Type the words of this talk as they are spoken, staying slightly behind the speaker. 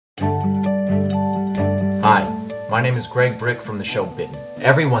Hi, my name is Greg Bryk from the show Bitten.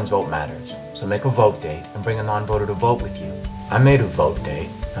 Everyone's vote matters, so make a vote date and bring a non-voter to vote with you. I made a vote date,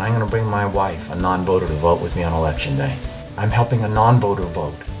 and I'm going to bring my wife, a non-voter, to vote with me on election day. I'm helping a non-voter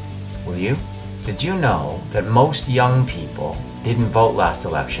vote. Will you? Did you know that most young people didn't vote last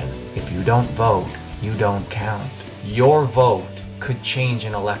election? If you don't vote, you don't count. Your vote could change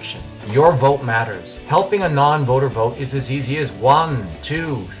an election. Your vote matters. Helping a non-voter vote is as easy as 1,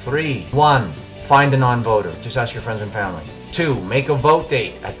 2, 3. 1. Find a non-voter. Just ask your friends and family. 2. Make a vote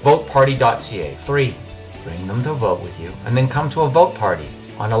date at VoteParty.ca. 3. Bring them to vote with you and then come to a vote party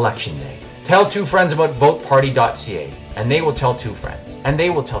on election day. Tell 2 friends about VoteParty.ca and they will tell 2 friends and they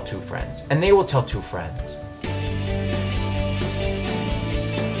will tell 2 friends and they will tell 2 friends.